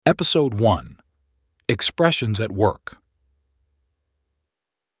Episode 1. Expressions at Work.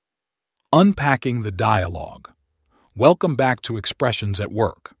 Unpacking the Dialogue. Welcome back to Expressions at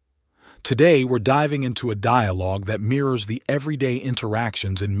Work. Today we're diving into a dialogue that mirrors the everyday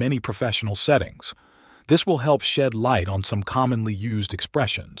interactions in many professional settings. This will help shed light on some commonly used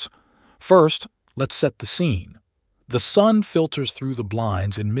expressions. First, let's set the scene. The sun filters through the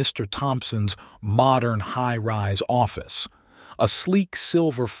blinds in Mr. Thompson's modern high-rise office. A sleek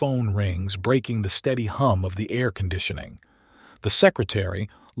silver phone rings, breaking the steady hum of the air conditioning. The secretary,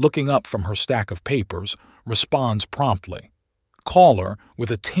 looking up from her stack of papers, responds promptly. Caller, with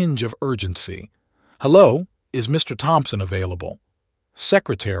a tinge of urgency. "Hello, is Mr. Thompson available?"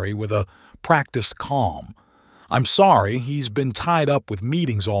 Secretary, with a practiced calm. "I'm sorry, he's been tied up with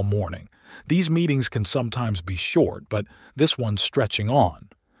meetings all morning. These meetings can sometimes be short, but this one's stretching on.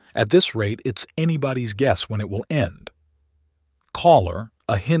 At this rate, it's anybody's guess when it will end." Caller,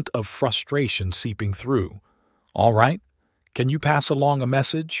 a hint of frustration seeping through. "All right, can you pass along a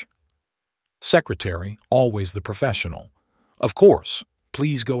message?" Secretary, always the professional. "Of course,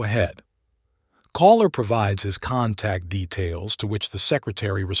 please go ahead." Caller provides his contact details, to which the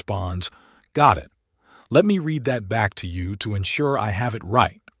secretary responds, "Got it. Let me read that back to you to ensure I have it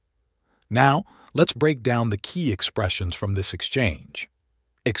right." Now, let's break down the key expressions from this exchange.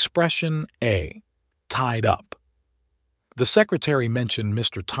 Expression A. Tied up. The secretary mentioned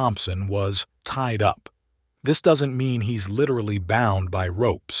Mr. Thompson was tied up. This doesn't mean he's literally bound by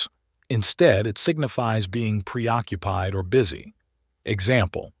ropes. Instead, it signifies being preoccupied or busy.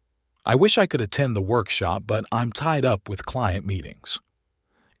 Example: "I wish I could attend the workshop, but I'm tied up with client meetings."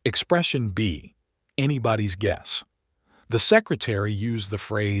 Expression B. Anybody's guess. The secretary used the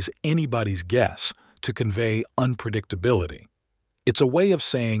phrase anybody's guess to convey unpredictability. It's a way of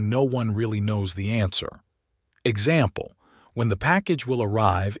saying no one really knows the answer. Example: "When the package will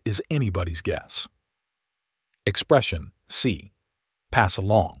arrive is anybody's guess." Expression C. Pass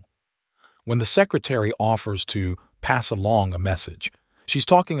along. When the secretary offers to pass along a message, she's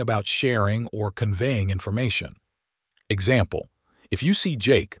talking about sharing or conveying information. Example: "If you see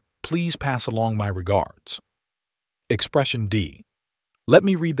Jake, please pass along my regards." Expression D. Let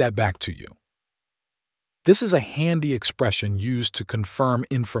me read that back to you. This is a handy expression used to confirm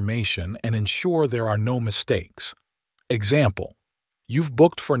information and ensure there are no mistakes. Example: "You've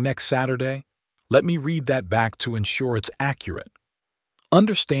booked for next Saturday? Let me read that back to ensure it's accurate."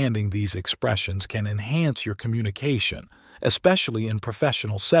 Understanding these expressions can enhance your communication, especially in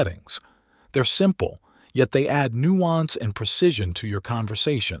professional settings. They're simple, yet they add nuance and precision to your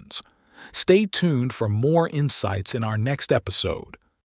conversations. Stay tuned for more insights in our next episode.